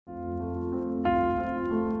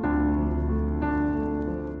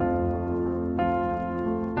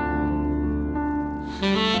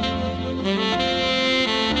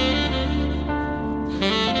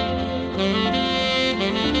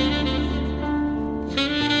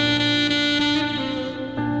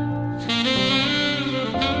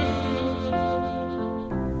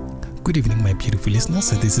Good evening, my beautiful listeners.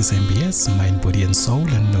 This is MBS, Mind, Body and Soul,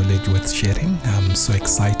 and Knowledge Worth Sharing. I'm so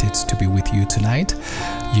excited to be with you tonight.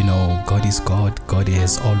 You know, God is God. God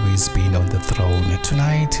has always been on the throne.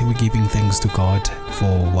 Tonight, we're giving thanks to God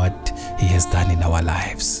for what He has done in our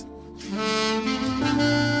lives.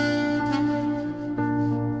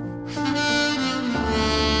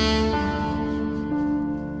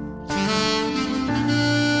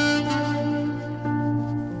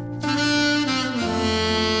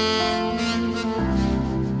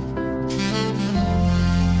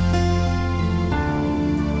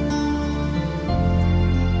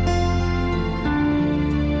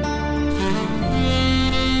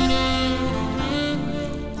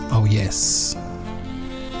 Yes,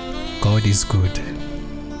 God is good.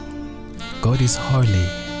 God is holy.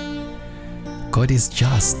 God is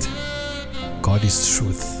just. God is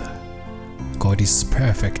truth. God is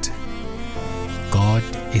perfect. God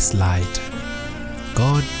is light.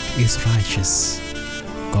 God is righteous.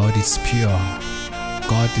 God is pure.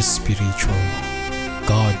 God is spiritual.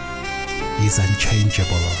 God is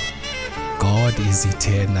unchangeable. God is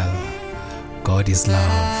eternal. God is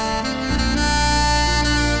love.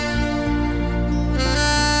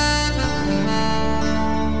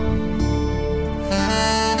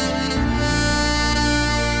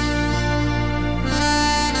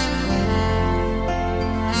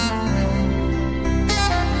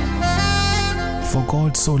 For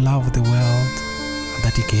God so loved the world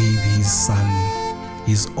that He gave His Son,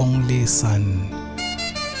 His only Son,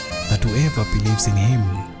 that whoever believes in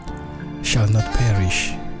Him shall not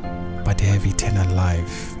perish, but have eternal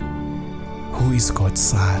life. Who is God's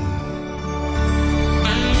Son?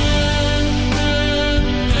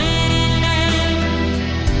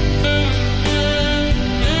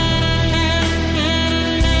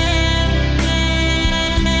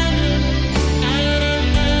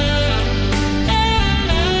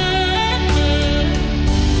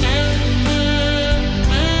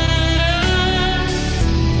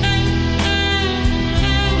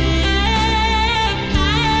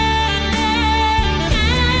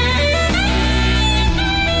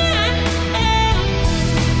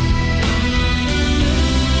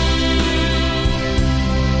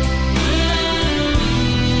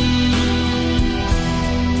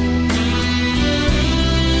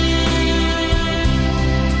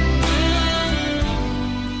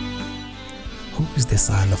 The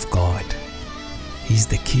Son of God. He is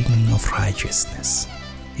the King of righteousness.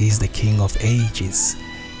 He is the King of ages.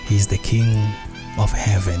 He is the King of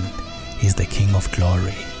heaven. He is the King of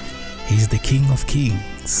glory. He is the King of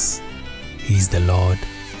kings. He is the Lord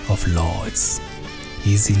of lords.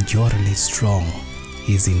 He is endurably strong.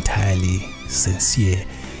 He is entirely sincere.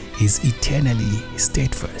 He is eternally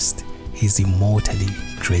steadfast. He is immortally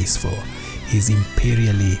graceful. He is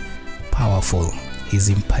imperially powerful. He is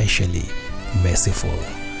impartially merciful.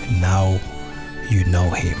 Now you know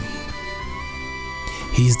Him.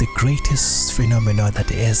 He is the greatest phenomenon that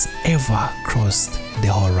has ever crossed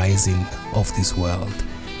the horizon of this world.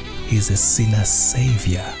 He is a sinner's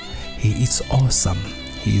savior. He is awesome.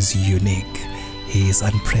 He is unique. He is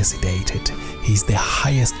unprecedented. He is the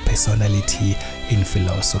highest personality in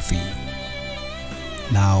philosophy.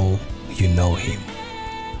 Now you know Him.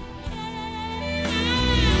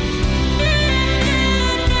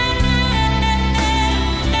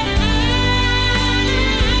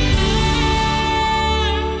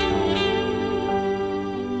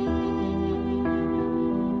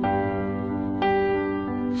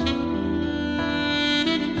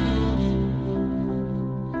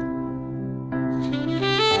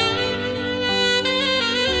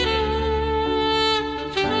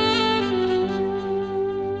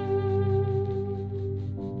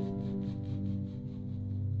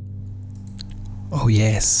 Oh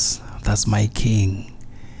yes, that's my King.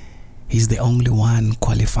 He's the only one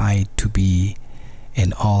qualified to be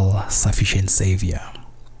an all-sufficient Savior.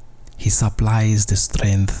 He supplies the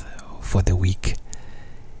strength for the weak.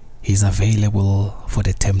 He's available for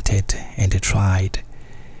the tempted and the tried.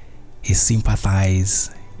 He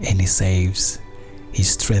sympathizes and He saves. He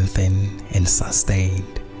strengthens and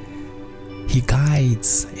sustains. He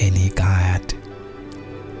guides and He guides.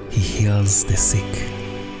 He heals the sick.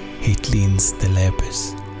 He cleans the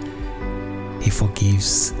lepers. He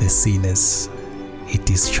forgives the sinners. He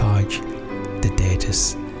discharges the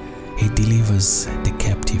debtors. He delivers the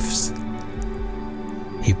captives.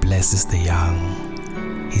 He blesses the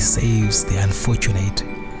young. He saves the unfortunate.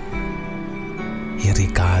 He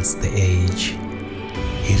regards the aged.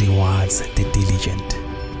 He rewards the diligent.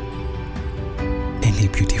 And He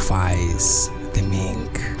beautifies the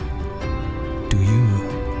meek. Do you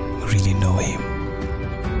really know Him?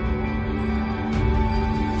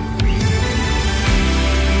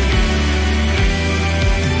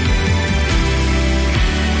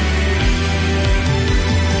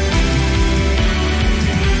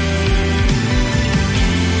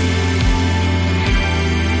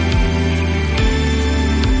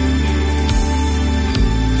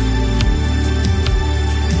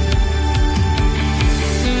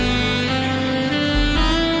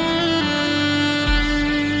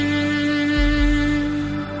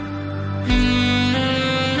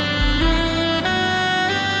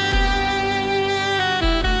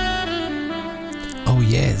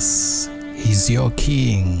 your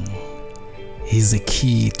King. He's the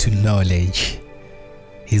key to knowledge.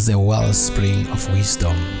 He's a wellspring of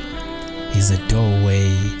wisdom. He's a doorway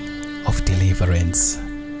of deliverance.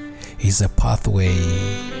 He's a pathway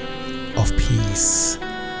of peace.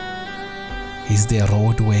 He's the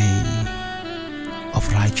roadway of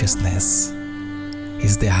righteousness.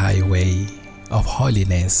 He's the highway of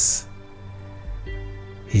holiness.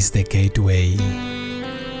 He's the gateway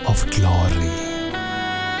of glory.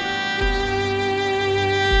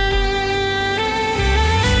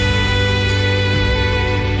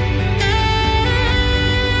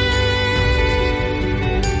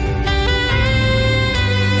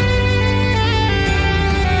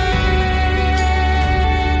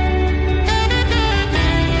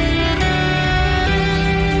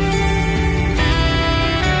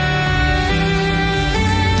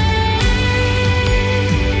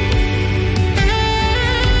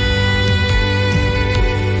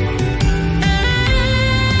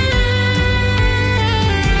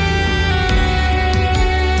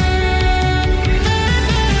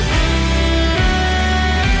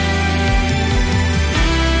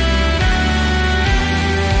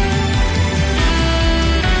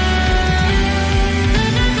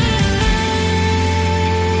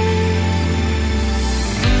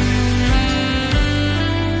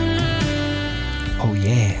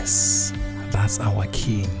 That's our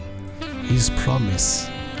King. His promise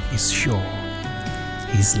is sure.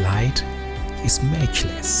 His light is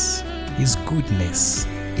matchless. His goodness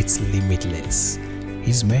is limitless.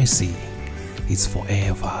 His mercy is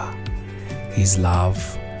forever. His love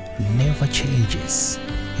never changes.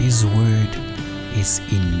 His word is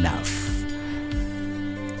enough.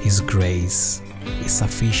 His grace is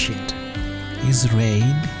sufficient. His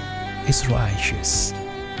reign is righteous.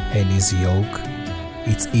 And his yoke,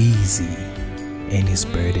 it's easy. And his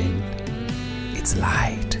burden, it's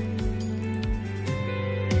light.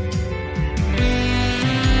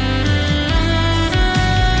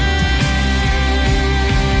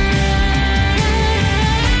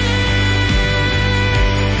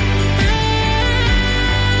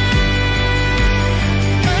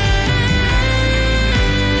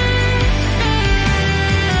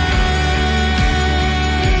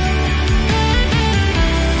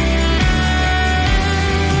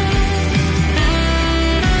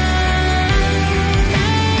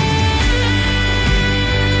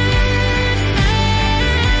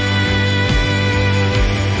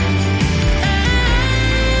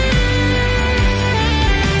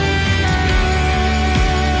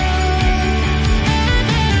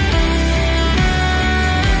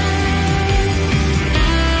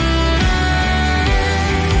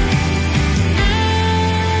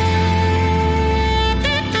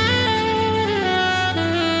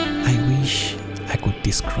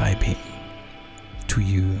 Describe him to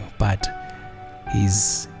you, but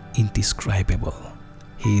he's indescribable.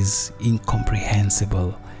 He is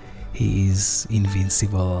incomprehensible. He is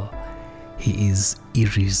invincible. He is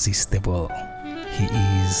irresistible. He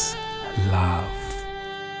is love.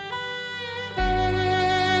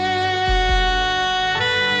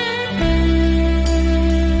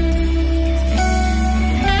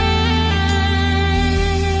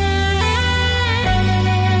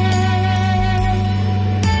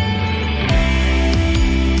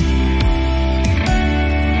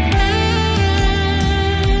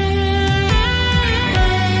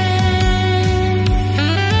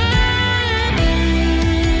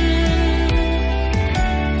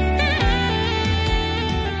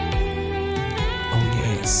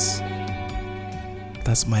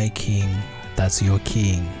 That's my King, that's your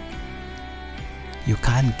King. You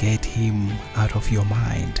can't get him out of your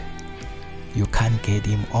mind. You can't get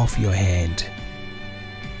him off your hand.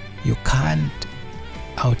 You can't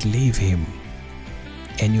outlive him,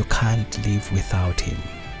 and you can't live without him.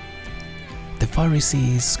 The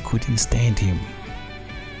Pharisees couldn't stand him,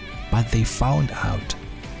 but they found out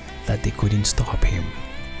that they couldn't stop him.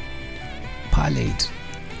 Pilate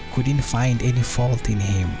couldn't find any fault in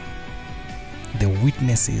him. The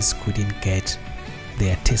witnesses couldn't get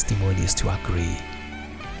their testimonies to agree.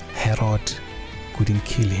 Herod couldn't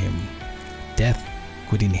kill him. Death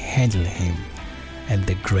couldn't handle him. And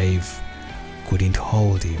the grave couldn't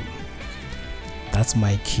hold him. That's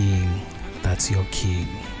my King. That's your King.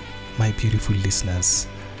 My beautiful listeners,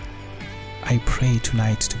 I pray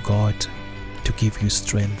tonight to God to give you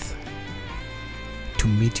strength, to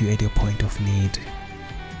meet you at your point of need,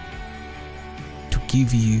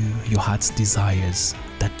 give you your heart's desires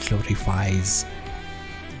that glorifies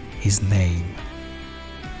his name.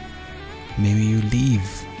 May you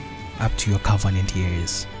live up to your covenant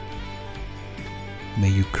years. May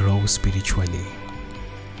you grow spiritually.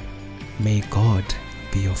 May God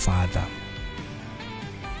be your Father.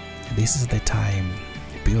 This is the time.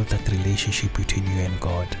 Build that relationship between you and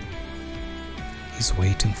God. He's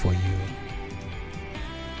waiting for you.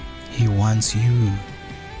 He wants you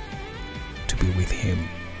to be with Him.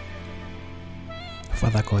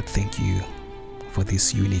 Father God, thank you for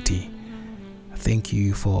this unity. Thank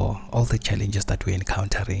you for all the challenges that we're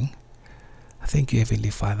encountering. Thank you,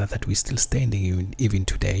 Heavenly Father, that we're still standing even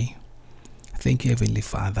today. Thank you, Heavenly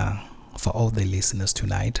Father, for all the listeners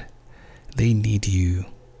tonight. They need you.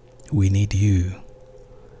 We need you,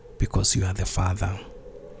 because you are the Father.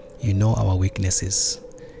 You know our weaknesses.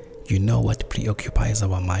 You know what preoccupies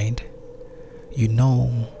our mind. You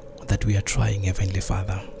know that we are trying, Heavenly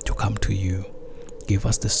Father, to come to you. Give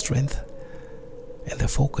us the strength and the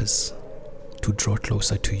focus to draw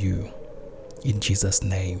closer to you. In Jesus'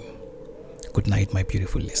 name. Good night, my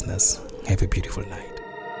beautiful listeners. Have a beautiful night.